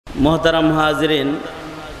मोहतरम हाजरीन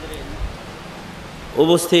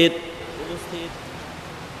उपस्थित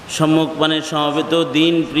सम्मुखपाने समवेत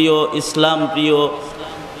दीन प्रिय इस्लाम प्रिय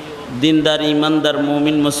दिनदार ईमानदार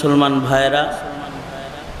मुमिन मुसलमान भाईरा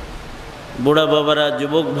बुढ़ा बाबारा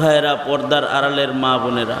युवक भाईरा पर्दार आड़ालेर मा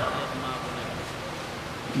बोनेरा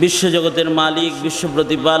विश्व जगतेर मालिक विश्व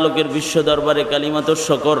प्रतिपालकेर विश्व दरबारे कालिमातो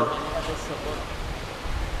शकर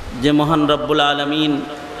जे महान रब्बुल आलमीन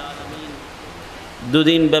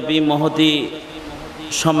दुदिन व्यापी महती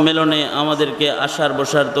सम्मेलने आमादेरके आसार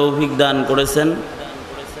बसार तौफिक दान करेছেন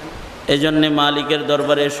एजन्य मालिकेर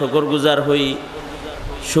दरबारे शुक्रगुजार हई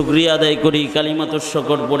शुक्रिया आदाय करी कालिमातो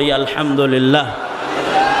शकर पड़ी आलহামদুলিল্লাহ।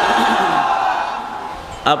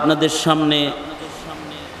 आपनादेर सामने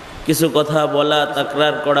किछु कथा बला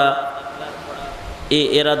तकरार करा ए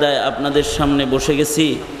इरादाय आपनादेर सामने बसे गेছি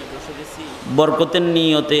बरकतेर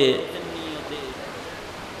नियते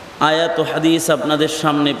आयात ও হাদিস আপনাদের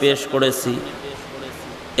সামনে পেশ করেছি।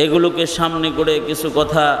 এগুলোকে সামনে করে কিছু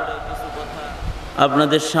কথা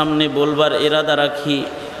আপনাদের সামনে বলবার ইরাদা রাখি।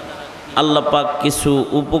 আল্লাহ পাক কিছু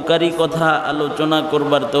উপকারী কথা আলোচনা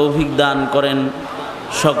করবার তৌফিক দান করেন,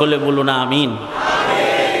 সকলে বলুন আমিন।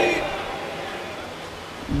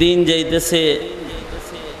 দিন যাইতেছে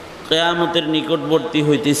কিয়ামতের নিকটবর্তী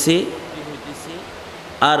হইতেছি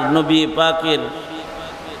আর নবী পাকের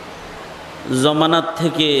जमानात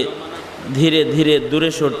थेके धीरे धीरे दूरे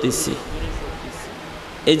सरतेছি।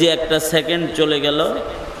 এই যে একটা সেকেন্ড চলে গেল,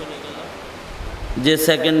 যে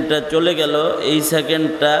সেকেন্ডটা চলে গেল এই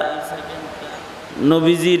সেকেন্ডটা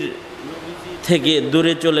নবীজির থেকে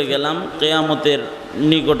দূরে চলে গেলাম, কিয়ামতের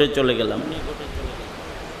নিকটে চলে গেলাম।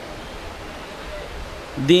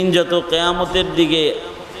 দিন যত কিয়ামতের দিকে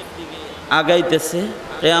আগাইতেছে,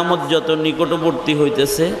 কিয়ামত যত নিকটবর্তী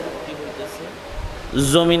হইতেছে,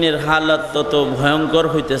 जमीनेर हालत तत भयंकर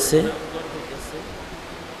हईतेছে,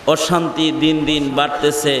 अशांति दिन दिन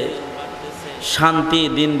बाड़तेছে, शांति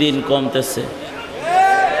दिन दिन कमतेছে।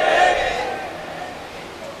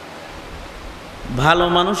 भालो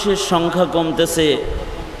मानुषेर संख्या कमतेছে,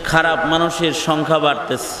 खाराप मानुषेर संख्या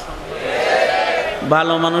बाड़तेছে।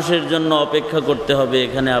 भालो मानुषेर जन्य अपेक्षा करते होबे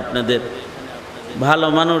एखाने आपनादेर। भालो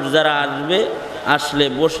मानुष जारा आसबे, आसले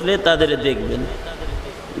बसले तादेर देखबेन।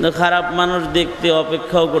 খারাপ মানুষ দেখতে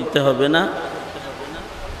অপেক্ষাও করতে হবে না,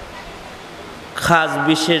 খাস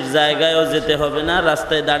বিশেষ জায়গায়ও যেতে হবে না,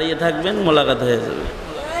 রাস্তায় দাঁড়িয়ে থাকবেন, মোলাকাত হয়ে যাবে।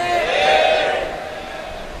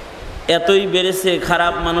 এতই বেড়েছে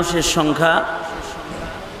খারাপ মানুষের সংখ্যা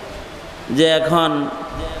যে এখন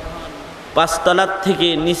পাঁচতলার থেকে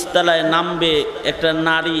নিচতলায় নামবে একটা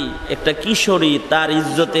নারী, একটা কিশোরী, তার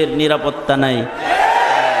ইজ্জতের নিরাপত্তা নাই।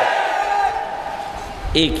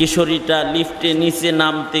 এই কিশোরীটা লিফটে নিচে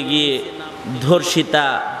নামতে গিয়ে ধর্ষিতা,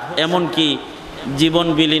 এমনকি জীবন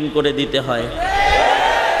বিলীন করে দিতে হয়।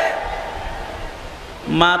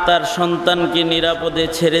 মা তার সন্তানকে নিরাপদে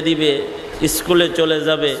ছেড়ে দিবে, স্কুলে চলে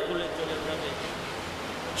যাবে,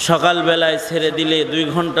 সকালবেলায় ছেড়ে দিলে 2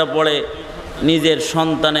 ঘন্টা পরে নিজের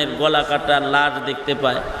সন্তানের গলা কাটা লাশ দেখতে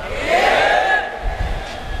পায়।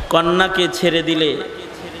 কন্যাকে ছেড়ে দিলে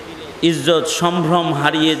ইজ্জত সম্ভ্রম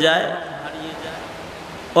হারিয়ে যায়,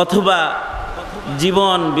 অথবা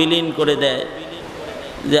জীবন বিলীন করে দেয়,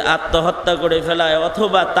 যে আত্মহত্যা করে ফেলায়,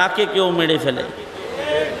 অথবা তাকে কেউ মেরে ফেলে।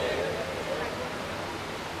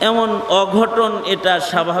 এমন অঘটন এটা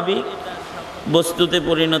স্বাভাবিক বস্তুতে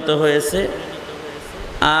পরিণত হয়েছে।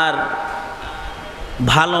 আর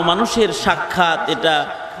ভালো মানুষের সাক্ষাৎ এটা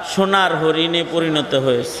সোনার হরিণে পরিণত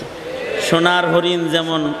হয়েছে। সোনার হরিণ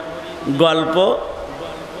যেমন গল্প,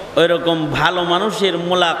 ওই রকম ভালো মানুষের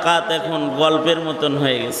মোলাকাত এখন গল্পের মতন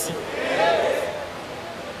হয়ে গেছে।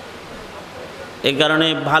 এই কারণে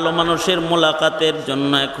ভালো মানুষের মোলাকাতের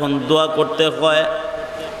জন্য এখন দোয়া করতে হয়।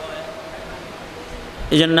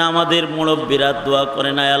 এই জন্য আমাদের মুরব্বীরা দোয়া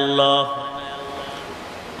করেন, আয় আল্লাহ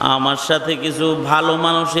আমার সাথে কিছু ভালো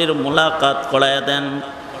মানুষের মোলাকাত করায় দেন।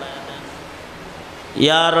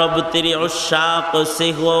 ইয়া রব তেরি উশাক সে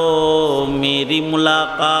হো মেরি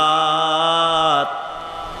মুলাকাত,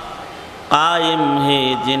 कायम है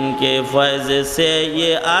जिनके फैज़ से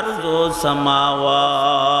ये अर्ज़ व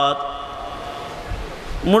समावात।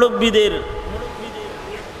 मुरब्बीदेर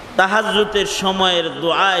ताहाज्जुদের সময়ের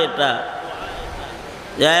দোয়া এটা,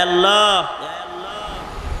 ইয়া আল্লাহ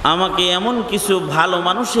আমাকে এমন কিছু ভালো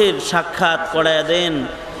মানুষের সাক্ষাৎ করায় দেন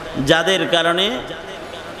যাদের কারণে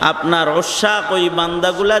আপনার উশাক ওই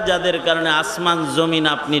বান্দাগুলা, যাদের কারণে আসমান জমিন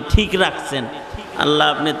আপনি ঠিক রাখছেন, আল্লাহ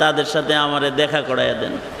আপনি তাদের সাথে আমারে দেখা করায়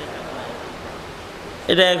দেন।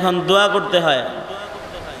 এটা এখন দোয়া করতে হয়।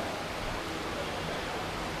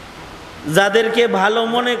 যাদেরকে ভালো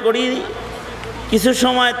মনে করি কিছু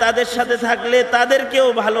সময় তাদের সাথে থাকলে তাদেরকেও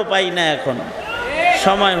ভালো পাই না। এখন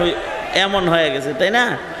সময় এমন হয়ে গেছে, তাই না?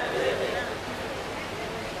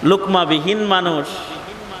 লুকমাবিহীন মানুষ,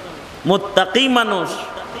 মুত্তাকি মানুষ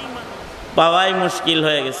পাওয়াই মুশকিল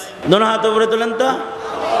হয়ে গেছে। দোনো হাত উপরে তোলেন তো,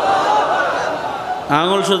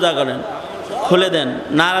 আঙুল সোজা করেন, খুলে দেন,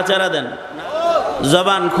 নাড়াচাড়া দেন,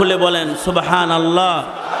 জবান খুলে বলেন সুবহানাল্লাহ,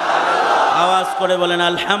 আওয়াজ করে বলেন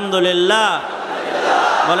আলহামদুলিল্লাহ,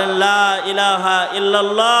 বলেন লা ইলাহা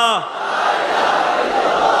ইল্লাল্লাহ,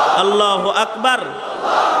 আল্লাহু আকবার,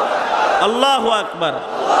 আল্লাহু আকবার।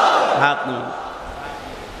 হাত নামান।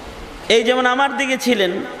 এই যেমন আমার দিকে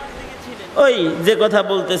ছিলেন, ওই যে কথা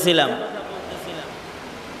বলতেছিলাম,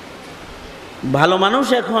 ভালো মানুষ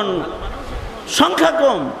এখন সংখ্যা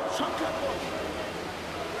কম।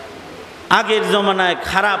 আগের জমানায়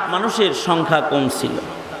খারাপ মানুষের সংখ্যা কম ছিল।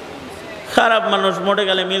 খারাপ মানুষ মোটে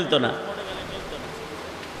গেলে মিলতো না।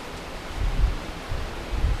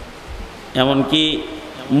 এমনকি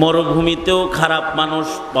মরুভূমিতেও খারাপ মানুষ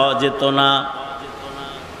পাওয়া যেত না।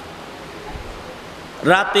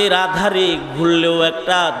 রাতের আধারে ঘুরলেও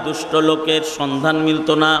একটা দুষ্ট লোকের সন্ধান মিলত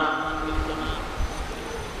না।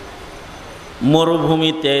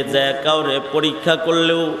 মরুভূমিতে যে কাউরে পরীক্ষা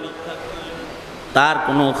করলেও তার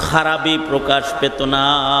কোনো খারাপই প্রকাশ পেত না।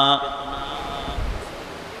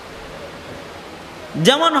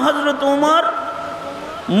 যেমন হযরত উমর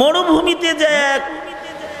মরুভূমিতে যে এক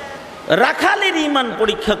রাখালের ঈমান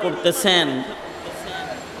পরীক্ষা করতেছেন,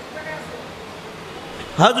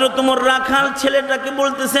 হযরত উমর রাখাল ছেলেটাকে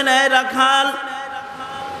বলতেছেন, এই রাখাল,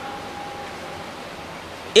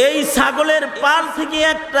 এই ছাগলের পাল থেকে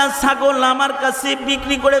একটা ছাগল আমার কাছে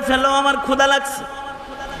বিক্রি করে ফেলো, আমার ক্ষুধা লাগছে।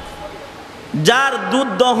 যার দুধ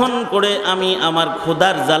দহন করে আমি আমার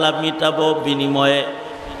ক্ষুধার জ্বালা মিটাবো, বিনিময়ে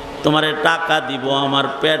তোমারে টাকা দিব, আমার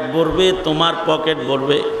পেট ভরবে, তোমার পকেট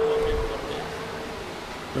ভরবে।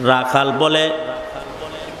 রাখাল বলে,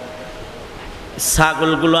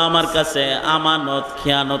 ছাগলগুলো আমার কাছে আমানত,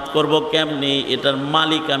 খেয়ানত করব কেমনি? এটার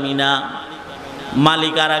মালিক আমি না,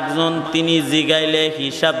 মালিক আর একজন, তিনি জিগাইলে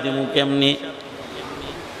হিসাব দিব কেমনি?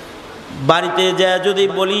 বাড়িতে যা যদি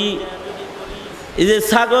বলি এই যে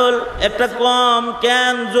ছাগল একটা কম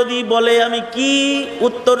কেন, যদি বলে আমি কি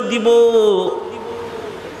উত্তর দিব?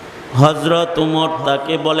 হযরত উমর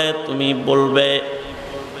তাকে বলে, তুমি বলবে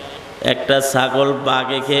একটা ছাগল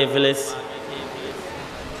বাঘে খেয়ে ফেলেছে।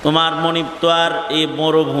 তোমার মনিব তো আর এই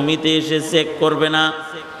মরুভূমিতে এসে চেক করবে না।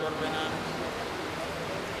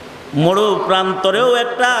 মরু প্রান্তরেও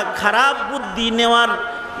একটা খারাপ বুদ্ধি নেওয়ার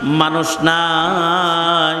মানুষ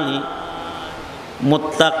নাই।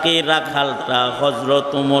 মুত্তাকি রাখালটা হযরত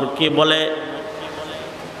উমরকে বলে,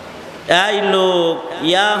 এই লোক,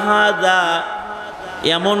 ইয়া হাদা,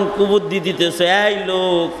 এমন কুবুদ্ধি দিতেছে, এই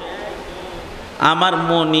লোক, আমার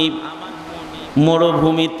মনিব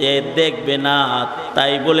মরুভূমিতে দেখবে না,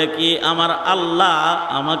 তাই বলে কি আমার আল্লাহ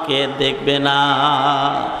আমাকে দেখবে না?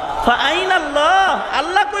 আল্লাহ,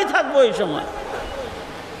 আল্লাহ কই থাকবো এই সময়?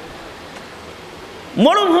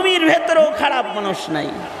 মরুভূমির ভেতরেও খারাপ মানুষ নাই।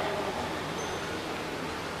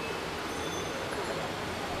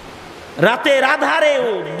 রাতের আধারেও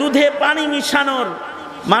দুধে পানি মিশানোর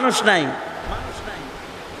মানুষ নাই।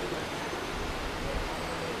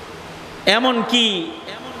 এমনকি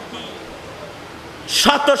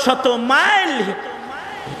শত শত মাইল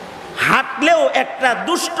হাঁটলেও একটা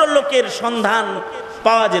দুষ্ট লোকের সন্ধান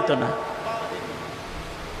পাওয়া যেত না।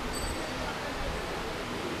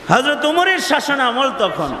 হযরত উমরের শাসন আমল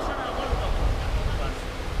তখন।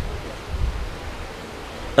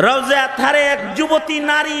 রওজা ধারে এক যুবতী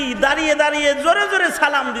নারী দাঁড়িয়ে দাঁড়িয়ে জোরে জোরে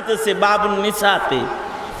সালাম দিতেছে, বাবুন নিসাতে।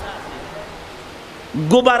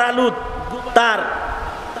 গুবার আলুত তার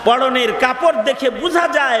পরনের কাপড় দেখে বোঝা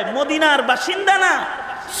যায় মদিনার বাসিন্দা না,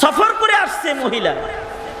 সফর করে আসছে মহিলা।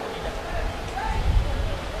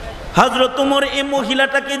 হযরত উমর এই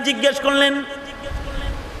মহিলাটাকে জিজ্ঞেস করলেন।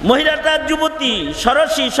 মহিলাটা যুবতী,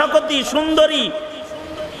 সরসী, শকতি, সুন্দরী,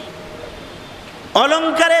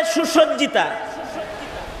 অলংকারে সুসজ্জিতা।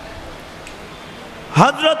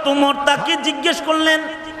 হযরত উমর তাকে জিজ্ঞেস করলেন,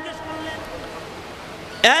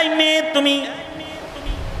 এই মেয়ে, তুমি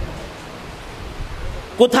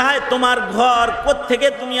কোথায়? তোমার ঘর কোত্থেকে?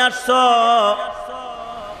 তুমি আসছো?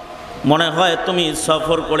 মনে হয় তুমি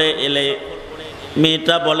সফর করে এলে।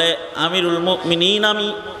 মেয়েটা বলে, আমিরুল মুমিনিন, আমি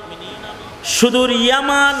সুদূর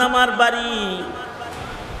ইয়ামান আমার বাড়ি,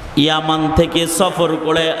 ইয়ামান থেকে সফর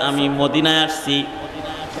করে আমি মদিনায় আসছি।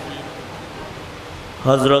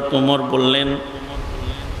 হযরত উমর বললেন,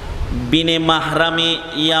 বিনে মাহরামে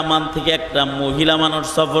ইয়ামান থেকে একটা মহিলা মানুষ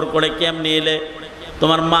সফর করে কেমনে এলে?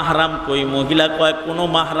 তোমার মাহরাম কই? মহিলা কয়, কোনো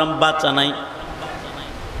মাহরাম বাঁচা নাই।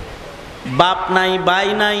 বাপ নাই, ভাই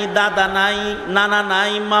নাই, দাদা নাই, নানা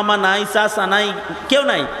নাই, মামা নাই, চাচা নাই, কেউ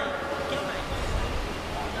নাই।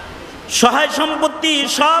 সহায় সম্পত্তি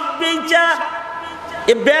সব বেচা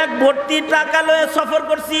ব্যাগ ভর্তি টাকা লয়ে সফর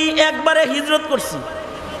করছি, একবারে হিজরত করছি।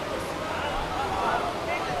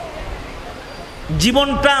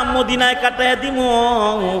 জীবনটা মদিনায় কাটায় দিব।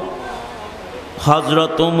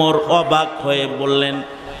 হযরত ওমর অবাক হয়ে বললেন,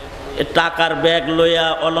 টাকার ব্যাগ লইয়া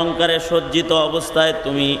অলংকারে সজ্জিত অবস্থায়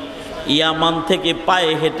তুমি ইয়ামান থেকে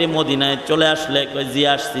পায়ে হেঁটে মদিনায় চলে আসলে? কই জি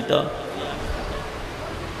আসছি তো।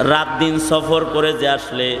 রাত দিন সফর করে যে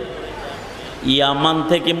আসলে, ইয়ামান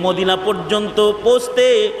থেকে মদিনা পর্যন্ত পৌঁছতে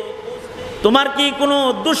তোমার কি কোনো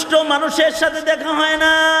দুষ্ট মানুষের সাথে দেখা হয়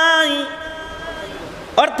নাই?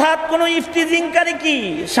 অর্থাৎ কোনো ইফতিজিংকারী কি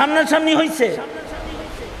সামনাসামনি হয়েছে?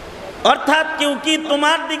 অর্থাৎ কেউ কি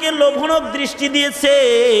তোমার দিকে লোভনক দৃষ্টি দিয়েছে?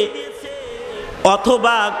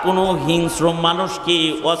 অথবা কোনো হিংস্র মানুষ কি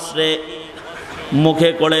অস্ত্রে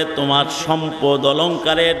মুখে করে তোমার সম্পদ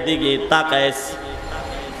অলংকারের দিকে তাকায়ছে?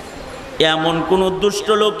 এমন কোন দুষ্ট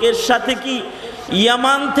লোকের সাথে কি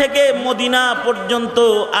ইয়ামান থেকে মদিনা পর্যন্ত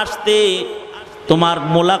আসতে তোমার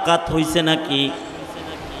মোলাকাত হয়েছে নাকি?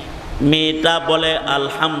 মেয়েটা বলে,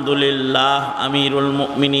 আলহামদুলিল্লাহ আমিরুল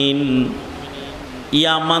মুমিনিন,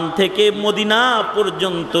 ইয়ামান থেকে মদিনা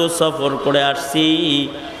পর্যন্ত সফর করে আসছি।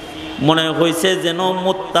 মনে হয়েছে যেন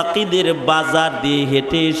মুত্তাকিদের বাজার দিয়ে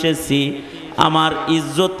হেঁটে এসেছি। আমার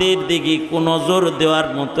ইজ্জতের দিকে নজর দেওয়ার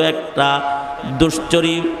মতো একটা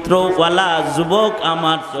দুশ্চরিত্রওয়ালা যুবক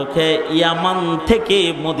আমার চোখে ইয়ামান থেকে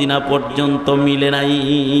মদিনা পর্যন্ত মিলে নাই।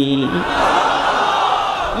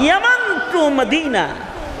 ইয়ামান টু মদিনা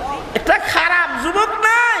একটা খারাপ যুবক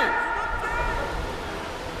নাই।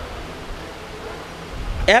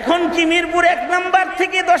 এখন কি মিরপুর 1 নাম্বার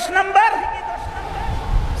থেকে 10 নাম্বার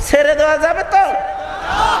ছেড়ে দেওয়া যাবে তো?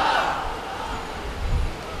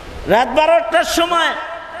 রাত 12টার সময়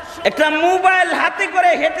একটা মোবাইল হাতে করে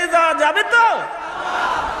হেঁটে যাওয়া যাবে তো?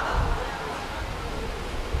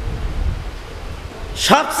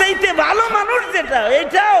 সবচেয়ে ভালো মানুষ যেটা,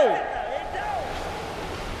 এটাও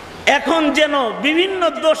এখন যেন বিভিন্ন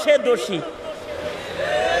দোষে দোষী।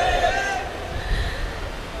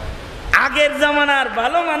 আগের জামানার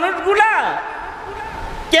ভালো মানুষগুলা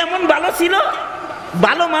কেমন ভালো ছিল?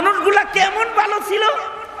 ভালো মানুষগুলা কেমন ভালো ছিল?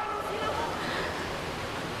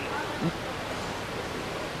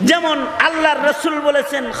 যেমন আল্লাহর রাসূল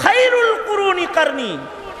বলেছেন, খায়রুল কুরুনি কারনি,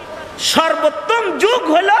 সর্বোত্তম যুগ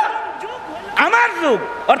হলো আমার যুগ,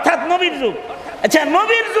 অর্থাৎ নবীর যুগ। আচ্ছা,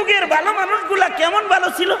 নবীর যুগের ভালো মানুষগুলা কেমন ভালো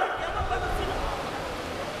ছিল?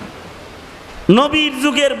 নবীর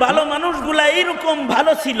যুগের ভালো মানুষগুলা এইরকম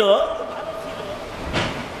ভালো ছিল,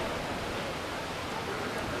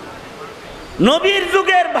 নবীর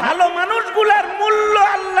যুগের ভালো মানুষগুলার মূল্য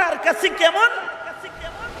আল্লাহর কাছে কেমন,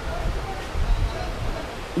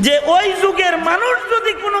 যে ওই যুগের মানুষ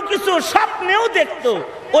যদি কোনো কিছু স্বপ্নেও দেখতো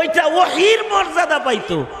ওইটা ওহীর মর্যাদা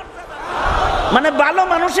পাইতো। মানে ভালো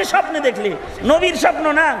মানুষের স্বপ্নে দেখলে, নবীর স্বপ্ন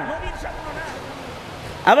না।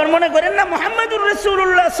 আবার মনে করেন না মুহাম্মদুর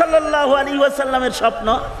রাসূলুল্লাহ সাল্লাল্লাহু আলাইহি ওয়াসাল্লামের স্বপ্ন?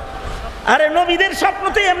 আরে নবীদের স্বপ্ন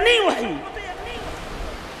তো এমনি ওহী।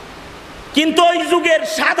 কিন্তু ওই যুগের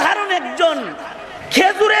সাধারণ একজন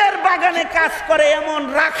খেজুরের বাগানে কাজ করে এমন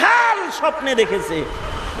রাখাল স্বপ্নে দেখেছে।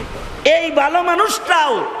 এই ভালো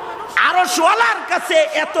মানুষটাও আরশওয়ালার কাছে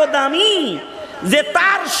এত দামি যে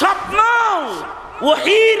তার স্বপ্ন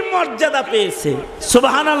ওহীর মর্যাদা পেয়েছে।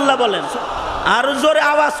 সুবহানাল্লাহ বলেন, আর জোরে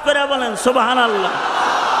আওয়াজ করে বলেন সুবহানাল্লাহ।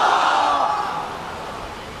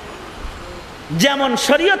 যেমন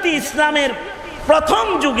শরীয়তে ইসলামের প্রথম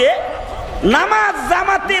যুগে নামাজ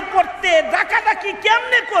জামাতে পড়তে ডাকাডাকি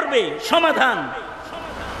কেমনে করবে সমাধান।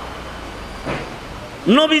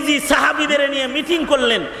 নবীজি সাহাবীদের নিয়ে মিটিং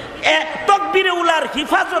করলেন, তাকবীরে উলার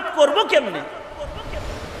হিফাজত করব কেমনে।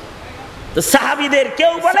 তো সাহাবীদের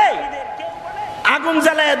কেউ বলে আগুন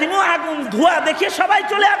জ্বালায়া দিব, আগুন ধোঁয়া দেখে সবাই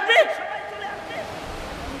চলে আসবে।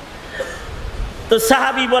 তো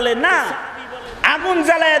সাহাবী বলে, না, আগুন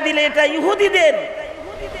জ্বালায়া দিলে এটা ইহুদিদের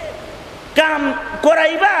কাম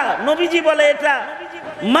করাইবা। নবীজি বলে এটা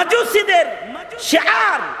মাজুসীদের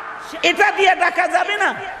শিআর, এটা দিয়ে ডাকা যাবে না।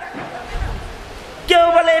 কেউ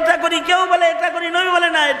বলে এটা করি, কেউ বলে এটা করি। নবী বলে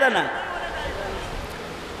না, এটা না।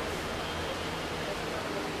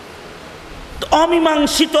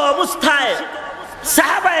 অমীমাংসিত অবস্থায়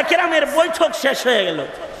সাহাবায়ে কেরামের বৈঠক শেষ হয়ে গেল।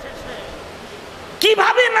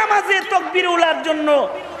 কিভাবে নামাজে তাকবীর উলার জন্য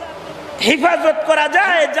হেফাজত করা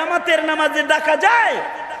যায়, জামাতের নামাজে ডাকা যায়,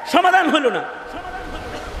 সমাধান হলো না।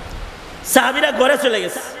 সাহাবীরা ঘরে চলে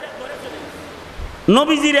গেছে।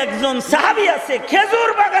 নবীজির একজন সাহাবী আছে, খেজুর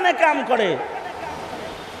বাগানে কাম করে,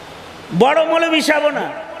 বড় মৌলবী সাহেব না,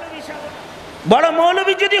 বড়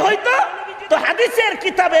মৌলবী যদি হইতো তো হাদিসের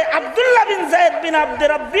কিতাবে আব্দুল্লাহ বিন যায়েদ বিন আব্দুর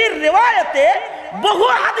রাব্বির রিওয়ায়াতে বহু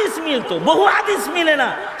হাদিস মিলতো। বহু হাদিস মিলে না,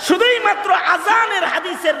 শুধুই মাত্র আযানের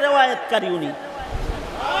হাদিসের রিওয়ায়াতকারী উনি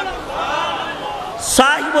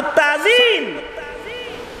সাহিবুত তাজিন।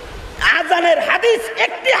 আযানের হাদিস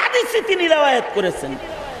একটি হাদিসই তিনি রিওয়ায়াত করেছেন,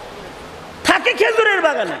 থাকে খেজুরের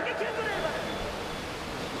বাগানে।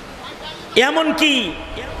 এমনকি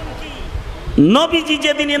নবীজি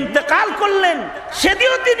যেদিন ইন্তেকাল করলেন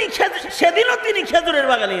সেদিনও তিনি খেজুরের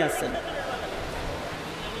বাগানে আছেন।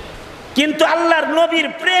 কিন্তু আল্লাহর নবীর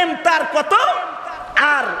প্রেম তার কত,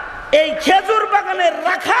 আর এই খেজুর বাগানের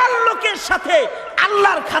রাখাল লোকের সাথে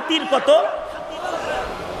আল্লাহর খাতির কত,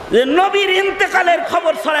 যে নবীর ইন্তেকালের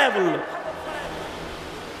খবর ছড়ায় বলল।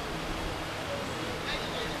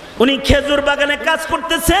 উনি খেজুর বাগানে কাজ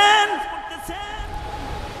করতেছেন,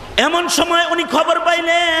 এমন সময় উনি খবর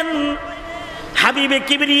পাইলেন হাবিবে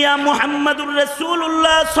কিবরিয়া মুহাম্মাদুর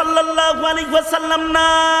রাসূলুল্লাহ সাল্লাল্লাহু আলাইহি ওয়াসাল্লাম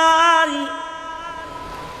নাই।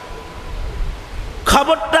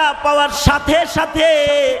 খবরটা পাওয়ার সাথে সাথে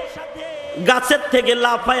গাছের থেকে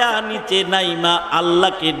লাফায়া নিচে নাইমা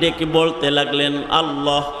আল্লাহকে ডেকে বলতে লাগলেন,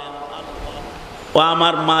 আল্লাহ ও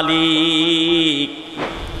আমার মালিক,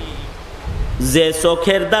 যে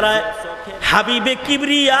চোখের দ্বারা হাবিবে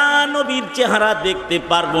কিবরিয়া নবীর চেহারা দেখতে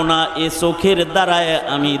পারবো না, এ চোখের দ্বারায়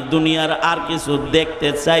আমি দুনিয়ার আর কিছু দেখতে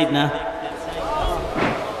চাই না।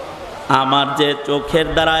 আমার যে চোখের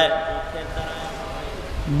দ্বারায়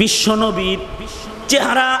বিশ্বনবীর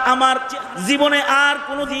চেহারা আমার জীবনে আর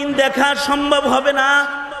কোনোদিন দেখা সম্ভব হবে না।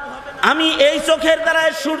 আমি এই চোখের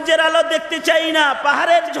দ্বারায় সূর্যের আলো দেখতে চাই না,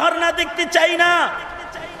 পাহাড়ের ঝর্ণা দেখতে চাই না,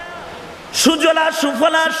 সুজলা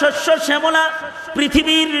সুফলা শস্য শ্যামলা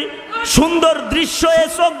পৃথিবীর সুন্দর দৃশ্য এ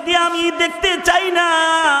চোখ দিয়ে আমি দেখতে চাই না।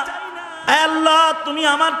 আল্লাহ তুমি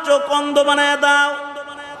আমার চোখ অন্ধ বানায় দাও।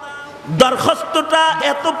 দরখাস্তটা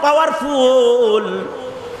এত পাওয়ারফুল,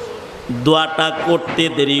 দোয়াটা করতে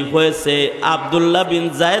দেরি হয়েছে। আব্দুল্লাহ বিন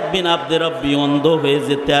যায়েদ বিন আব্দুর রাব্বি অন্ধ হয়ে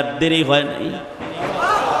যেতে আর দেরি হয় নাই।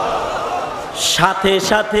 সাথে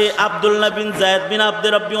সাথে আব্দুল্লাহ বিন যায়েদ বিন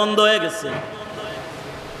আব্দুর রাব্বি অন্ধ হয়ে গেছে।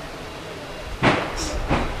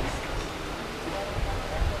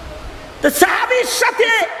 সাহাবীর সাথে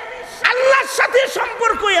আল্লাহর সাথে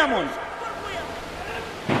সম্পর্ক এমন,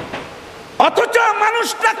 অথচ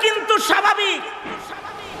মানুষটা কিন্তু স্বাভাবিক।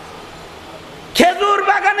 খেজুর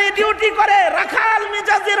বাগানে ডিউটি করে, রাখাল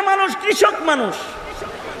মেজাজের মানুষ, কৃষক মানুষ।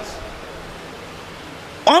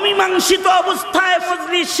 অমীমাংসিত অবস্থায়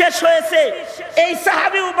মজলিস শেষ হয়েছে, এই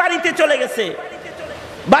সাহাবীও বাড়িতে চলে গেছে।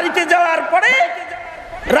 বাড়িতে যাওয়ার পরে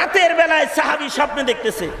রাতের বেলায় সাহাবী স্বপ্নে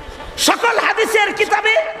দেখতেছে। সকল হাদিসের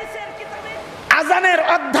কিতাবে আযানের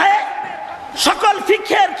অধ্যায়ে, সকল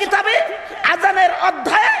ফিকহের কিতাবে আযানের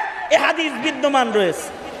অধ্যায়ে এই হাদিস বিদ্যমান রয়েছে।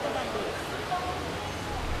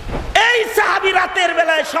 এই সাহাবী রাতের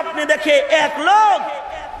বেলায় স্বপ্নে দেখে এক লোক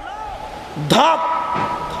ধপ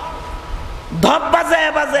ধপ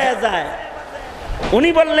বাজায় বাজায় যায়। উনি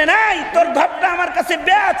বললেন, এই তোর ধপটা আমার কাছে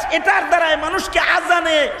বেচ, এটার দ্বারায় মানুষকে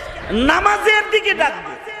আযানে নামাজের দিকে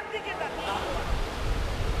ডাকবে।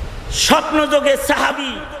 স্বপ্নযোগে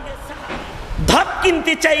সাহাবী ধপ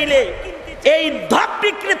কিনতে চাইলে এই ধপ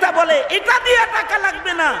বিক্রেতা বলে, এটা দিয়ে টাকা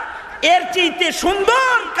লাগবে না, এর চাইতে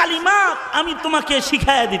সুন্দর কালিমা আমি তোমাকে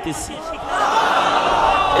শিখাইয়া দিতেছি।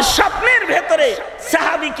 স্বপ্নের ভেতরে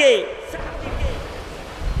সাহাবীকে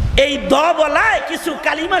এই দবলায় কিছু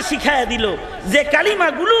কালিমা শিখাইয়া দিল, যে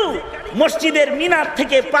কালিমাগুলো মসজিদের মিনার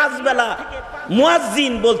থেকে 5 বেলা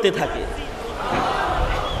মুয়াজ্জিন বলতে থাকে।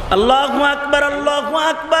 আল্লাহু আকবার, আল্লাহু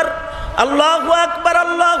আকবার, আল্লাহু আকবার,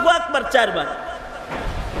 আল্লাহু আকবার 4 বার।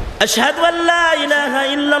 আশহাদু আল্লা ইলাহা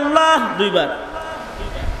ইল্লাল্লাহ 2 বার।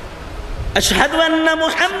 আশহাদু আন্না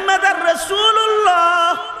মুহাম্মাদার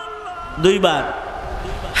রাসূলুল্লাহ 2 বার।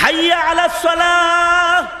 হাইয়া আলাস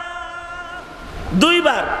সালাহ 2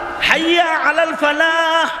 বার। হাইয়া আলাল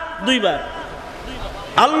ফালাহ 2 বার।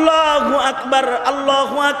 আল্লাহু আকবার,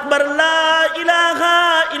 আল্লাহু আকবার, লা ইলাহা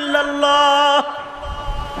ইল্লাল্লাহ।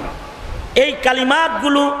 এই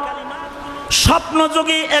কালিমাতগুলো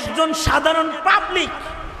স্বপ্নযোগে একজন সাধারণ পাবলিক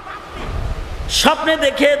স্বপ্নে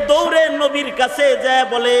দেখে দৌড়ে নবীর কাছে যায়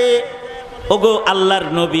বলে, ওগো আল্লাহর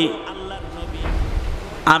নবী,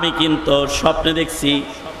 আমি কিন্তু স্বপ্নে দেখছি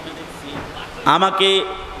আমাকে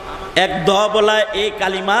এক দবলায় এই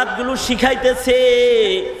কালিমাতগুলো শিখাইতেছে,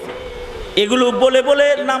 এগুলো বলে বলে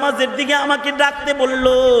নামাজের দিকে আমাকে ডাকতে বলল,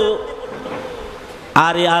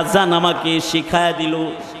 আর আযান আমাকে শিখায় দিল।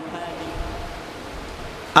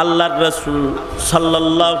 আল্লাহর রাসূল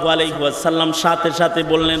সাল্লাল্লাহু আলাইহি ওয়াসাল্লাম সাথে সাথে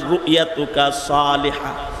বললেন, রুইয়াতুকা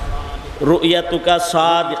সালিহা, রুইয়াতুকা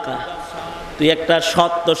সাদিকা, তুই একটা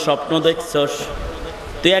সত্য স্বপ্ন দেখছস,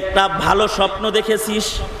 তুই একটা ভালো স্বপ্ন দেখেছিস।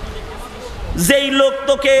 যেই লোক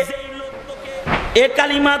তোকে এ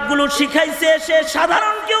কালিমাতগুলো শিখাইছে সে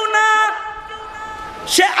সাধারণ কেউ না,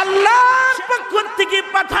 সে আল্লাহর পক্ষ থেকে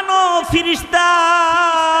পাঠানো ফেরেশতা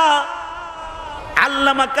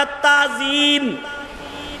আল্লামা কাত্তাজিন।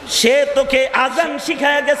 সে তোকে আজান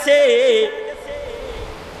শিখায় গেছে।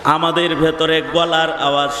 আমাদের ভেতরে গলার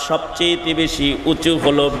আওয়াজ সবচেয়ে বেশি উঁচু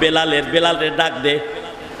হলো বেলালের। বেলালের ডাক দে,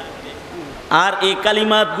 আর এই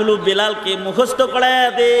কালিমাতগুলো বেলালকে মুখস্থ করায়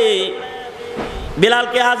দে,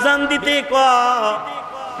 বেলালকে আজান দিতে ক।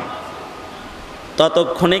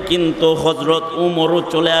 ততক্ষণে কিন্তু হযরত উমরও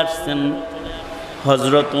চলে আসছেন।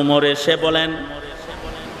 হযরত উমর এসে বলেন,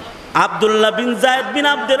 আব্দুল্লাহ বিন যায়েদ বিন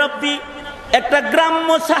আব্দে রব্বি একটা গ্রাম্য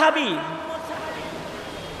সাহাবী,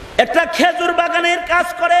 একটা খেজুর বাগানের কাজ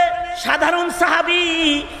করে, সাধারণ সাহাবী।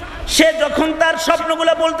 সে যখন তার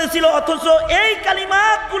স্বপ্নগুলো বলতেছিল, অথচ এই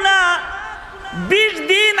কালিমাতগুলা 20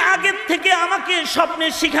 দিন আগের থেকে আমাকে স্বপ্নে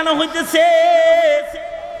শিখানো হইতেছে,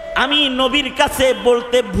 আমি নবীর কাছে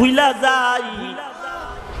বলতে ভুইলা যাই।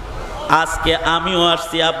 আজকে আমিও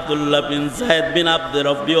আসছি, আব্দুল্লাহ বিন যায়েদ বিন আব্দে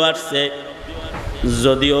রব্বিও আসছে,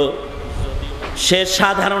 যদিও সে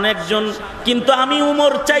সাধারণ একজন, কিন্তু আমি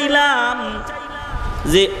উমর চাইলাম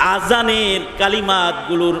যে আজানের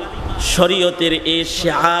কালিমাতগুলোর শরীয়তের এই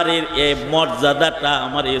শিআরের এই মর্যাদাটা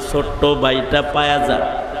আমার এই ছোট্ট ভাইটা পায়া যাক।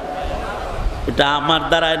 এটা আমার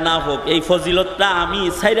দ্বারায় না হোক, এই ফজিলতটা আমি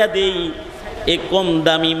ছাইরা দেই, এই কম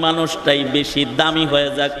দামি মানুষটাই বেশি দামি হয়ে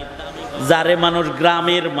যাক। যারে মানুষ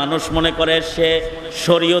গ্রামের মানুষ মনে করে সে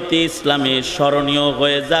শরীয়তে ইসলামে স্মরণীয়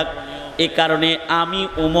হয়ে যাক, এ কারণে আমি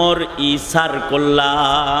উমর ইসার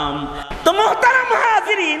করলাম। তো মুহতারাম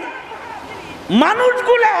হাজিরিন,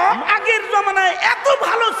 মানুষগুলো আগের জমানায় এত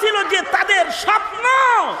ভালো ছিল যে তাদের স্বপ্ন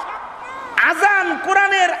আজান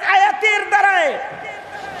কোরআনের আয়াতের দ্বারায়,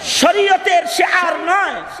 শরীয়তের শিআর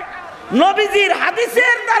নয়, নবীজির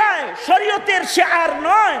হাদিসের দ্বারায় শরীয়তের শিআর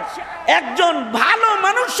নয়, একজন ভালো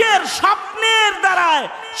মানুষের স্বপ্নের দ্বারায়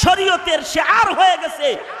শরীয়তের শিআর হয়ে গেছে।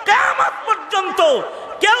 কিয়ামত পর্যন্ত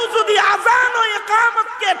কেউ যদি আজান ও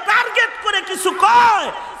ইকামতকে টার্গেট করে কিছু কয়,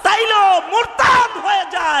 তাইলে মুরতাদ হয়ে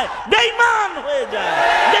যায়, বেঈমান হয়ে যায়,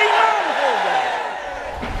 বেঈমান হয়ে যায়।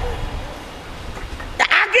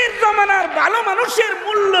 আগের জমানার ভালো মানুষের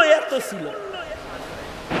মূল্য এত ছিল,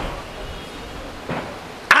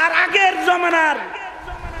 আর আগের জমানার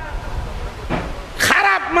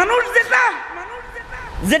খারাপ মানুষ যেটা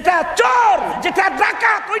যেটা চোর, যেটা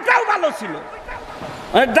ডাকাত, ওইটাও ভালো ছিল।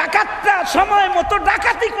 ডাকাতটা সময় মতো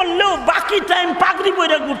ডাকাতি করলেও বাকি টাইম পাগড়ি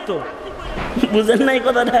পরে ঘুরতো। বুঝেন নাই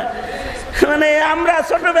কথাটা? মানে আমরা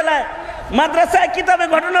ছোটবেলায় মাদ্রাসায় কিতাবে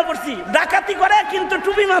ঘটনা পড়ছি, ডাকাতি করে কিন্তু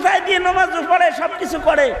টুপি মাথায় দিয়ে নামাজ পড়ে, সবকিছু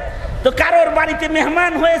করে। তো কারোর বাড়িতে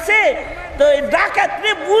মেহমান হয়েছে, তো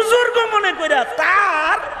ডাকাতরে বুজুর্গ মনে করে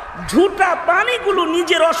তার ঝুটা পানিগুলো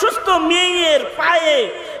নিজের অসুস্থ মেয়ের পায়ে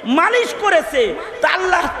মালিশ করেছে। তা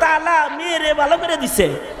আল্লাহ তাআলা মেয়েরে ভালো করে দিছে।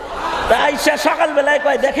 তাই সে সকালবেলায়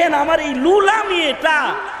কয়, দেখেন আমার এই লুলা মেয়েটা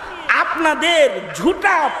আপনাদের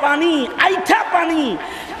ঝুটা পানি, আইঠা পানি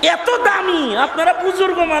এত দামি, আপনারা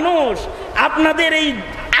বুজুর্গ মানুষ, আপনাদের এই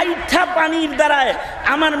আইঠা পানির দ্বারায়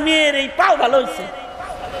আমার মেয়ের এই পাও ভালো হয়েছে।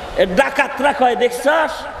 ডাকাতরা কয়,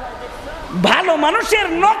 দেখছস ভালো মানুষের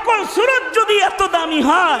নকল সুরত যদি এত দামি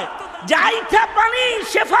হয় যে আইঠা পানি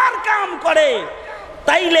শেফার কাম করে,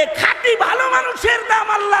 তাইলে খাঁটি ভালো মানুষের দাম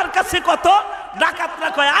আল্লাহর কাছে কত? ডাকাতরা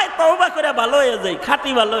কয়, আয় তওবা করে ভালো হয়ে যায়,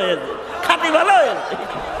 খাঁটি ভালো হয়ে যায়, খাঁটি ভালো হয়ে যায়।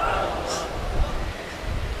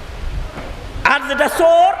 আর যেটা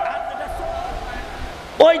চোর,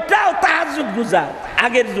 ওইটাও তাহাজ্জুদ গুজার।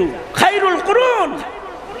 আগের যুগ খায়রুল কুরুন,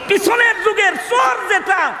 পিছনের যুগের চোর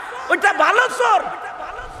যেটা, ওইটা ভালো চোর।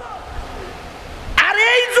 আর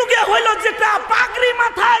এই যুগে হইল যেটা পাগড়ি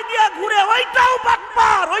মাথায় দিয়ে ঘুরে, ওইটাও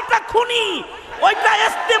বাটপার, ওইটা খুনি, ওইটা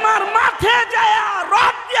ইস্তেমার মাঠে যায়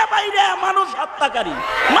রড দিয়ে বাইরে মানুষ হত্যাকারী,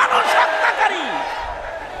 মানুষ হত্যাকারী।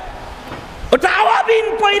 ওটা আওয়াবিন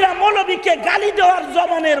পয়রা মৌলবীকে গালি দেওয়ার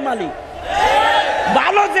জমানের মালিক।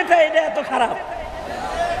 ভালো যেটা, এটা এত খারাপ।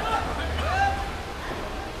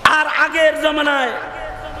 আর আগের জমানায়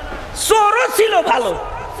চোরও ছিল ভালো।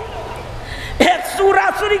 এক চোরা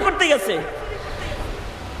চুরি করতে গেছে,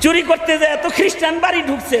 চুরি করতে যায় তো খ্রিস্টান বাড়ি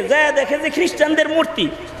ঢুকছে, যায় দেখে যে খ্রিস্টানদের মূর্তি।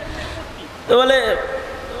 তো বলে,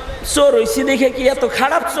 চোর হইছি দেখে কি এত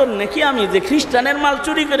খারাপ চোর নাকি আমি যে খ্রিস্টানের মাল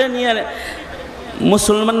চুরি করে নিয়ে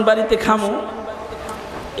মুসলমান বাড়িতে খামো?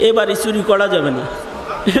 এ বাড়ি চুরি করা যাবে না।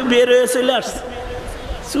 বের হয়ে চলে আসছে,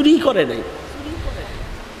 চুরি করে নাই।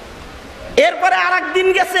 এরপরে আর একদিন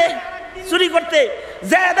গেছে চুরি করতে,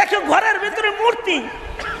 যায় দেখে ঘরের ভিতরে মূর্তি।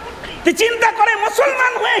 চিন্তা করে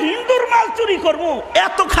মুসলমান হয়ে হিন্দুর মাল চুরি করবো,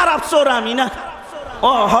 এত খারাপ চোর আমি না।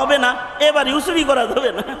 ও হবে না, এবারই চুরি করা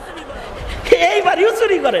যাবে না, এইবারই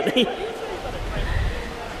চুরি করে নাই।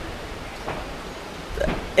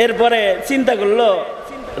 এরপরে চিন্তা করলো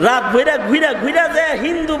রাত ভইরা ঘুরা ঘুরা যায়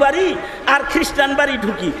হিন্দু বাড়ি আর খ্রিস্টান বাড়ি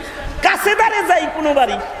ঢুকি, কাছে দাঁড়ে যাই কোনো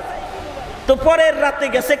বাড়ি। তো পরের রাতে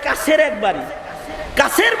গেছে কাছের এক বাড়ি,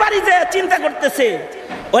 কাছের বাড়ি যায় চিন্তা করতেছে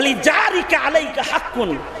ওলি জারিকা আলাইকা হাক্কুন,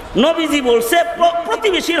 নবীজি বলছে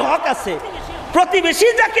প্রতিবেশীর হক আছে, প্রতিবেশী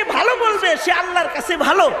যাকে ভালো বলবে সে আল্লাহর কাছে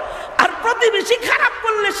ভালো, আর প্রতিবেশী খারাপ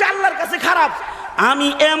করলে সে আল্লাহর কাছে খারাপ। আমি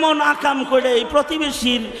এমন আকাম করে এই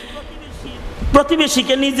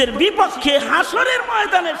প্রতিবেশীকে নিজের বিপক্ষে হাসরের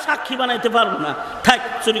ময়দানের সাক্ষী বানাইতে পারবো না, থাক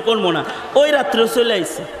চুরি করবো না। ওই রাত্রে চলে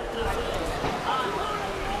আইছে।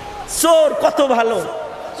 চোর কত ভালো,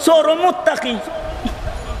 চোর ও মুত্তাকি।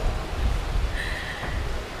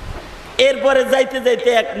 এরপরে যাইতে যাইতে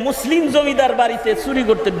এক মুসলিম জমিদার বাড়িতে চুরি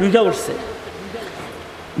করতে ঢুকা উঠছে।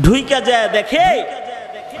 ঢুইকা যায় দেখে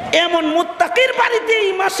এমন মুত্তাকির বাড়িতেই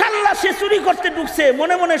মাশাআল্লাহ সে চুরি করতে ঢুকছে,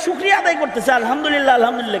 মনে মনে শুকরিয়া আদায় করতেছে, আলহামদুলিল্লাহ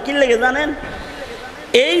আলহামদুলিল্লাহ। কি লেগে জানেন?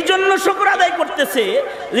 এই জন্য শুকর আদায় করতেছে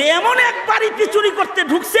যে এমন এক বাড়িতে চুরি করতে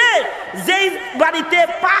ঢুকছে যেই বাড়িতে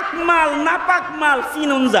পাক মাল না পাক মাল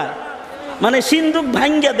চিনুন যায়। মানে সিন্দুক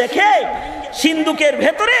ভাঙ্গা দেখে সিন্দুকের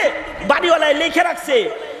ভেতরে বাড়িওয়ালায় লিখে রাখছে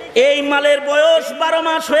এই মালের বয়স 12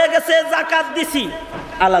 মাস হয়ে গেছে, যাকাত দিছি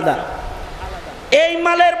আলাদা। এই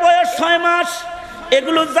মালের বয়স 6 মাস,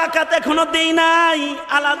 এগুলো যাকাত এখনো দেই নাই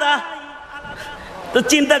আলাদা। তো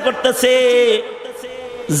চিন্তা করতেছে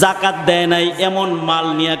যাকাত দেয় নাই, এমন মাল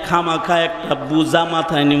নিয়ে খামাখা একটা বুঝা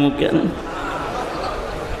মাথায় নিমু কেন?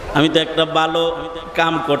 আমি তো একটা ভালো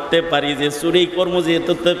কাম করতে পারি যে চুরি করবো,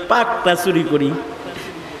 যেহেতু তো পাকটা চুরি করি,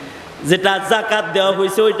 যেটা যাকাত দেওয়া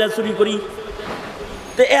হয়েছে ওইটা চুরি করি।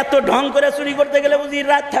 তো এত ঢং করে চুরি করতে গেলে বুঝি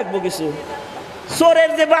রাত থাকবো কিছু।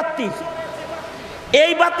 চোরের যে বাতি,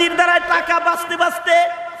 এই বাতির দ্বারা টাকা বাঁচতে বাঁচতে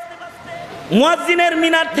মুয়াজ্জিনের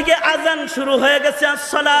মিনার থেকে আজান শুরু হয়ে গেছে,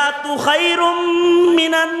 আসসালাতু খায়রুম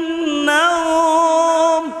মিনান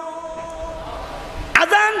নাওম।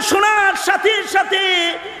 আজান শোনার সাথে সাথে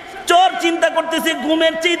চোর চিন্তা করতেছে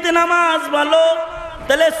ঘুমের চাইতে নামাজ ভালো,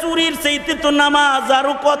 তাহলে চুরির চাইতে তো নামাজ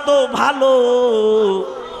আরো কত ভালো।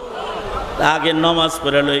 আগে নামাজ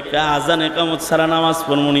পড়ে লইকা আজান একামত ছাড়া নামাজ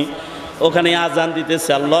পড়মনি, ওখানে আজান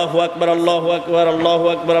দিতেছে আল্লাহু আকবার আল্লাহু আকবার আল্লাহু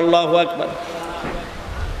আকবার আল্লাহু আকবার।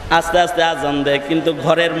 আস্তে আস্তে আজান দেয়, কিন্তু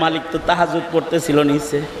ঘরের মালিক তো তাহাজ্জুদ পড়তেছিল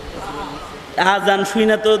নিচে। আজান শুই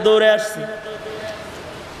না তো দৌড়ে আসছে,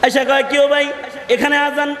 আয়সা কয় কেউ ভাই এখানে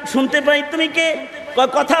আজান শুনতে পাই, তুমি কে?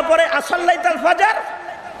 কথা পরে আসাল্লাইতাল ফজর,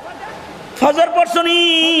 ফজর পড়ছনি?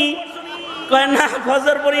 কয় না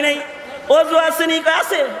ফজর পড়ি নাই। ওযু আসেনি? কয়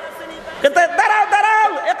আছে। দাঁড়াও দাঁড়াও,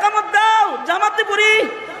 একামত দাও, জামাতে পড়ি।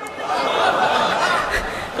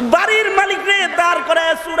 বাড়ির মালিক রে দাঁড় করে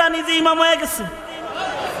সূরা নিজে ইমাম হয়ে গেছে,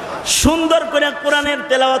 সুন্দর করে কোরআনের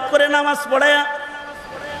তেলাওয়াত করে নামাজ পড়ায়া।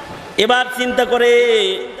 এবার চিন্তা করে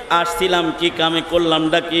আসছিলাম কি কামে,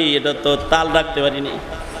 করলামটা কি, এটা তো তাল রাখতে পারিনি।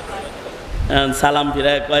 সালাম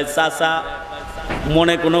ফিরায় কয় চাচা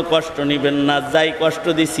মনে কোনো কষ্ট নিবেন না, যাই কষ্ট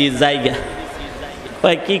দিছি জায়গা।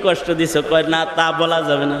 কয় কি কষ্ট দিছ? কয় না তা বলা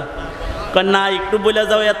যাবে না। কয় না একটু বলে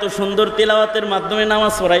যাও, এত সুন্দর তেলাওয়াতের মাধ্যমে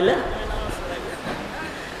নামাজ পড়াইলে।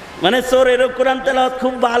 মানে চোরেরও কোরআন তেলাওয়াত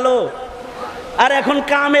খুব ভালো, আর এখন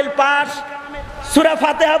কামেল পাস সূরা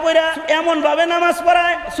ফাতিহা পড়া এমন ভাবে নামাজ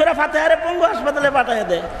পড়ায়, সূরা ফাতিহারে পঙ্গু হাসপাতালে পাঠায়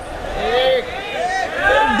দেয়।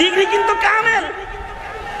 ডিগ্রি কিন্তু কামেল,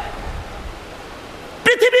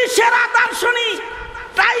 পৃথিবীর সেরা দার্শনিক,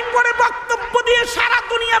 টাইম পড়ে বক্তব্য দিয়ে সারা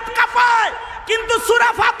দুনিয়া কাঁপায়, কিন্তু সূরা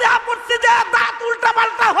ফাতিহা পড়তে যায় দাঁত উল্টা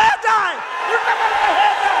পাল্টা হয়ে যায়, উল্টা পাল্টা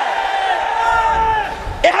হয়ে যায়।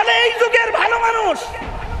 এখানে এই যুগের ভালো মানুষ,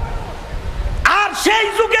 আর সেই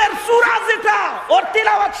যুগের সূরা যেটা ওর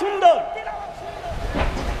তিলাওয়াত সুন্দর।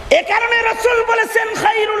 এ কারণে রাসূল বলেছেন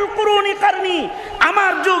খায়রুল কুরুনি কারনি,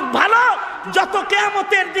 আমার যুগ ভালো, যত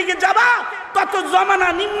কিয়ামতের দিকে যাবা তত জমানা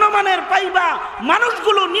নিম্নমানের পাইবা,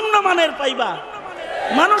 মানুষগুলো নিম্নমানের পাইবা,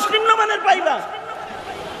 মানুষ নিম্নমানের পাইবা।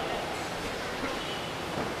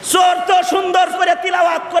 চোর তো সুন্দর করে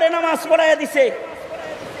তিলাওয়াত করে নামাজ পড়াইয়া দিছে,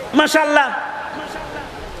 মাশাআল্লাহ।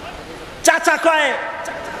 চাচা কয়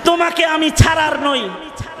তোমাকে আমি ছাড়ার নই,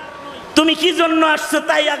 তুমি কি জন্য আসছো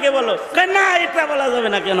তাই আগে বলো। কয় না এটা বলা যাবে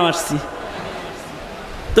না, কেন আসছি।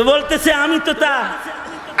 তো বলতেছে আমি তো তা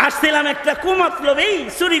আসছিলাম একটা কুমতলবী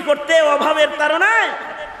চুরি করতে, অভাবের তাড়নায়।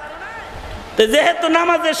 তো যেহেতু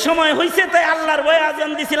নামাজের সময় হয়েছে তাই আল্লাহর ভয়ে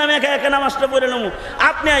আজান দিছিলাম, একা একা নামাজটা পড়ে নেবো।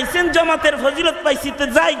 আপনি আইছেন জমাতের ফজিলত পাইছি, তো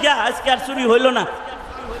জায়গা আজকে আর চুরি হইল না।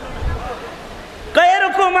 কয়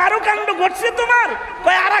এরকম এরকম আরো কাণ্ড ঘটছে তোমার?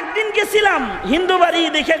 কয় আর একদিন গেছিলাম হিন্দু বাড়ি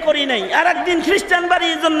দেখে করি নাই, আর একদিন খ্রিস্টান বাড়ি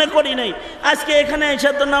এই জন্য করি নাই, আজকে এখানে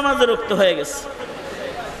এসে তো নামাজে রক্ত হয়ে গেছে।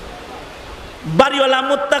 বাড়িওয়ালা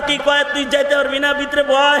মুত্তাকি কয় তুই যাইতে পারবি না, ভিতরে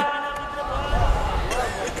বয়।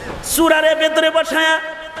 সুরারে ভেতরে বসায়া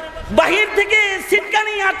বাহির থেকে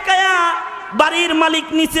সিটকানি আটকায়া বাড়ির মালিক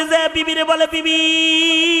নিচে যায় বিবিরে বলে, বিবি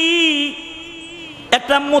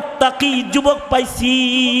একটা মুত্তাকি যুবক পাইছি,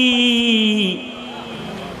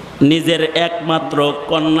 নিজের একমাত্র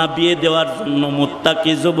কন্যা বিয়ে দেওয়ার জন্য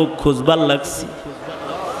মুত্তাকি যুবক খুঁজবার লাগছে।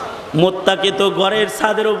 মুত্তাকি তো ঘরের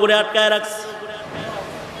ছাদের উপরে আটকায় রাখছে।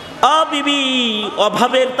 বিবি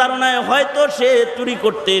অভাবের তাড়নায় হয়তো সে চুরি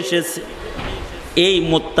করতে এসেছে, এই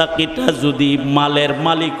মুত্তাকিটা যদি মালের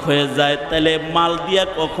মালিক হয়ে যায় তাহলে মাল দিয়া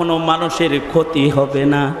কখনো মানুষের ক্ষতি হবে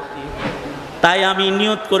না। তাই আমি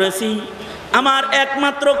নিয়ত করেছি আমার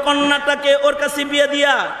একমাত্র কন্যাটাকে ওর কাছে বিয়ে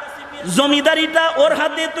দিয়া জমিদারিটা ওর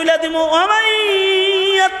হাতে তুলে দিব।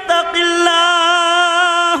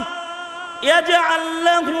 ওয়ামাইয়াত্তাকিল্লাহ ইয়াজআল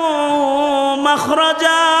লাহু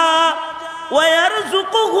মাখরাজা ওয়া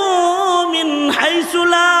ইয়ারযুকুহু মিন হাইসু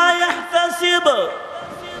লা ইয়াহতাসিব।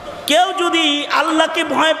 কেউ যদি আল্লাহকে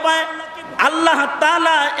ভয় পায়, আল্লাহ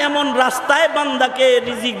তাআলা এমন রাস্তায় বান্দাকে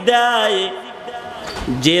রিজিক দেয়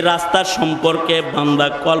যে রাস্তা সম্পর্কে বান্দা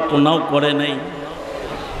কল্পনাও করে নাই।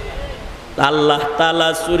 আল্লাহ তাআলা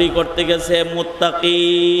চুরি করতে গেছে, মুত্তাকি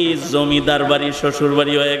জমিদার বাড়ি শ্বশুর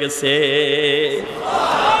বাড়ি হয়ে গেছে।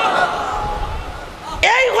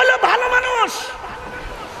 এই হলো ভালো মানুষ।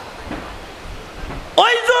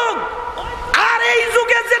 ওই যুগ আর এই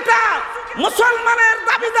যুগে যেটা মুসলমানের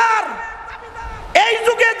দাবিদার, এই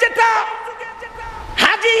যুগে যেটা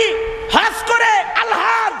হাজি হজ করে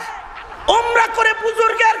আলহাজ উমরা করে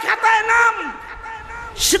বুজুর্গের খাতায় নাম,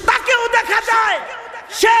 তাকেও দেখা যায়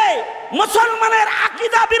সে মুসলমানের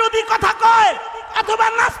আকীদা বিরোধী কথা কয়, অথবা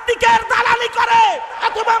নাস্তিকের দালালি করে,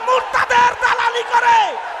 অথবা মুরতাদের দালালি করে,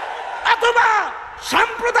 অথবা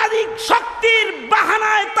সাম্প্রদায়িক শক্তির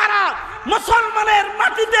বাহানায় তারা মুসলমানের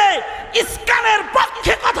মাটিতে ইসলামের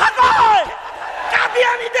পক্ষে কথা কয়,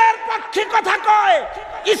 কাদিয়ানীদের পক্ষে কথা কয়,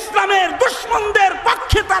 ইসলামের দুশমনদের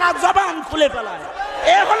পক্ষে তারা জবান খুলে ফেলায়।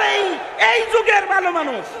 এ হলেই এই যুগের ভালো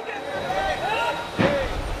মানুষ।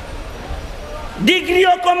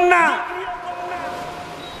 ডিগ্রিও কম না,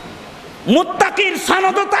 মুত্তাকির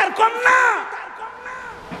সনদও তার কম না,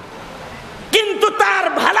 কিন্তু তার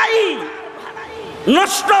ভালাই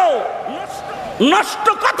নষ্ট নষ্ট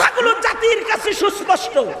কথাগুলো জাতির কাছে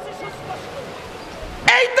সুস্পষ্ট।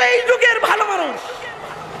 এই তো এই যুগের ভালো মানুষ।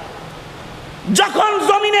 যখন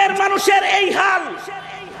জমিনের মানুষের এই হাল,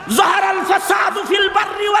 যাহারাল ফাসাদু ফিল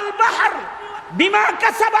বাররি ওয়াল বাহর বিমা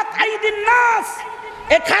কাসাবাত আইদিন নাস,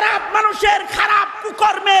 এ খারাপ মানুষের খারাপ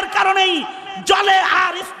কুকর্মের কারণেই জলে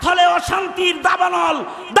আর স্থলে অশান্তির দাবানল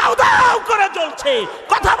দাউ দাউ করে জ্বলছে।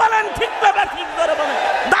 কথা বলেন ঠিক না ঠিক ধরে বলেন,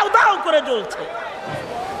 দাউ দাউ করে জ্বলছে।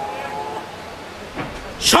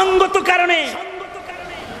 সঙ্গত কারণে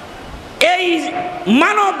এই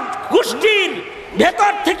মানব গোষ্ঠীর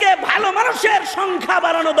ভেতর থেকে ভালো মানুষের সংখ্যা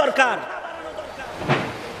বাড়ানো দরকার।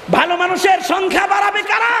 ভালো মানুষের সংখ্যা বাড়াবে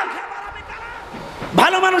কারা?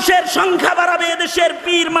 ভালো মানুষের সংখ্যা বাড়াবে এদেশের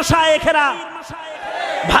পীর মাশায়েখেরা,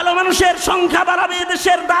 ভালো মানুষের সংখ্যা বাড়াবে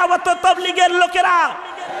এদেশের দাওয়াত ও তাবলীগের লোকেরা,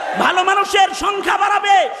 ভালো মানুষের সংখ্যা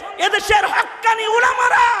বাড়াবে এদেশের হক্কানি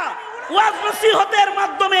উলামারা। ওয়াজ নসিহতের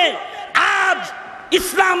মাধ্যমে আজ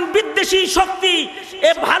ইসলাম বিদ্বেষী শক্তি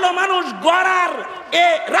এ ভালো মানুষ গড়ার এ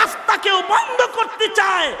রাস্তাকেও বন্ধ করতে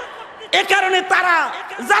চায়। এ কারণে তারা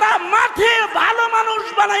যারা মাঠে ভালো মানুষ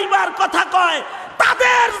বানাইবার কথা কয়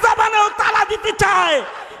তাদের জবানেও তালা দিতে চায়।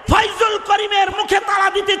 ফয়জুল করিমের মুখে তালা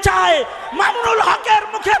দিতে চায়, মামুনুল হকের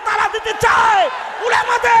মুখে তালা দিতে চায়,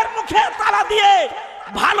 উলামাদের মুখে তালা দিয়ে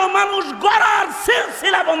ভালো মানুষ গড়ার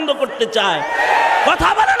সিলসিলা বন্ধ করতে চায়। কথা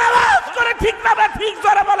বলেন আওয়াজ করে ঠিক না ঠিক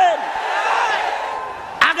জোরে বলেন।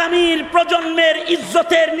 আগামীর প্রজন্মের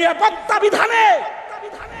ইজ্জতের নিরাপত্তা বিধানে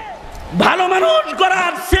ভালো মানুষ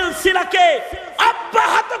গড়ার সিলসিলাকে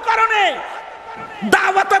অব্যাহত করণে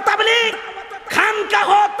দাওয়াত তাবলীগ, খানকাহ,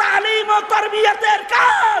 তালিম ও তারবিয়াতের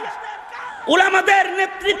কাজ উলামাদের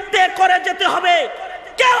নেতৃত্বে করে যেতে হবে।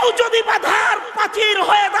 কেউ যদি বাধার প্রাচীর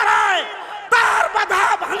হয়ে দাঁড়ায় তার বাধা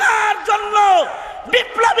ভাঙার জন্য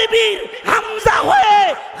বিপ্লবী বীর হামজা হয়ে,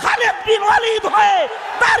 খালিদ বিন ওয়ালিদ হয়ে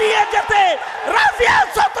দাঁড়িয়ে যেতে রাজি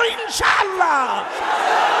আছো তো ইনশাআল্লাহ?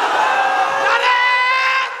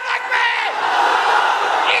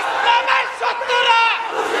 ইসলামের শত্রুরা,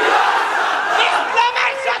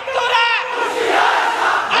 ইসলামের শত্রুরা,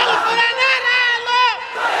 আল কোরআনের আলো,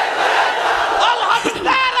 আল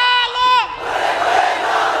হাদিসের আলো।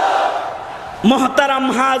 মুহতারাম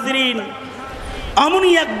হাজিরিন,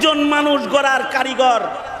 অমনি একজন মানুষ গড়ার কারিগর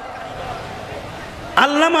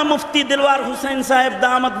আল্লামা মুফতি দিলওয়ার হুসাইন সাহেব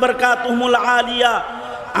দামাত বরকাতুহুমুল আলিয়া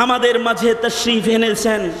আমাদের মাঝে তশরিফ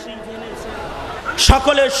এনেছেন।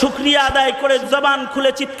 সকলে শুকরিয়া আদায় করে জবান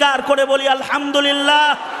খুলে চিৎকার করে বলি আলহামদুলিল্লাহ।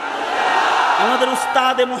 আমাদের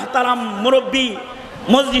উস্তাদে মুহতারাম মুরব্বী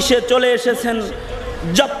মজলিসে চলে এসেছেন।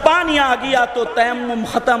 জব পানি আ গিয়া তো তায়াম্মুম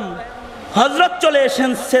খতম, হযরত চলে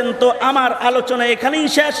এসেছেন। তো আমার আলোচনা এখানেই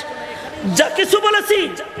শেষ। যা কিছু বলেছি,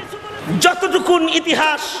 যতটুকুন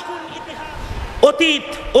ইতিহাস, অতীত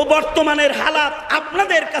ও বর্তমানের হালাত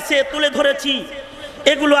আপনাদের কাছে তুলে ধরেছি,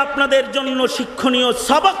 এগুলো আপনাদের জন্য শিক্ষণীয়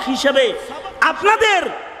সবক হিসেবে আপনাদের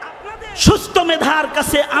সুস্থ মেধার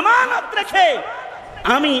কাছে আমানত রেখে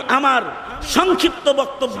আমি আমার সংক্ষিপ্ত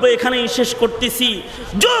বক্তব্য এখানেই শেষ করতেছি।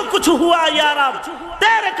 जो कुछ हुआ या रब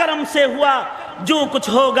तेरे करम से हुआ, जो कुछ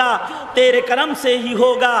होगा तेरे करम से ही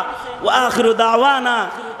होगा। व आखिर दावाना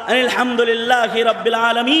अल्हम्दुलिल्लाहि रब्बिल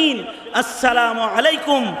आलमीन। अस्सलामु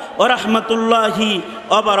अलैकुम व रहमतुल्लाहि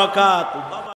व बरकातुहू।